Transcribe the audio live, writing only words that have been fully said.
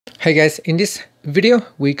Hey guys, in this video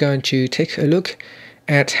we're going to take a look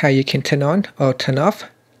at how you can turn on or turn off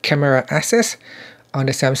camera access on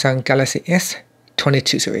the Samsung Galaxy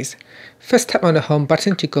S22 series. First, tap on the home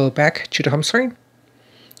button to go back to the home screen,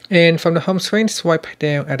 and from the home screen swipe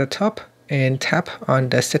down at the top and tap on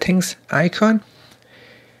the settings icon.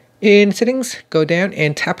 In settings, go down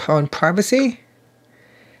and tap on privacy.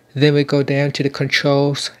 Then we go down to the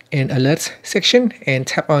controls and alerts section and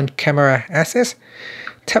tap on camera access.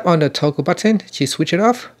 Tap on the toggle button to switch it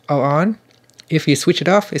off or on. If you switch it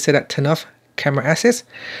off, it says that turn off camera access.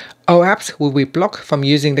 All apps will be blocked from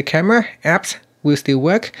using the camera. Apps will still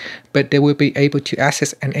work, but they will be able to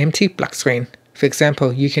access an empty black screen. For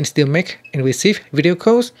example, you can still make and receive video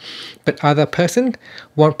calls, but other person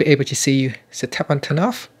won't be able to see you. So tap on turn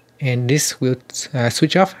off, and this will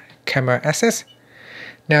switch off camera access.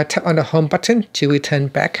 Now tap on the home button to return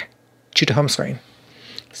back to the home screen.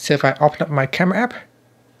 So if I open up my camera app,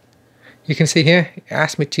 you can see here it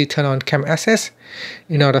asks me to turn on camera access.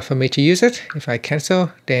 In order for me to use it, if I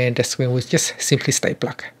cancel, then the screen will just simply stay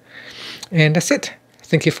black. And that's it.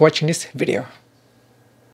 Thank you for watching this video.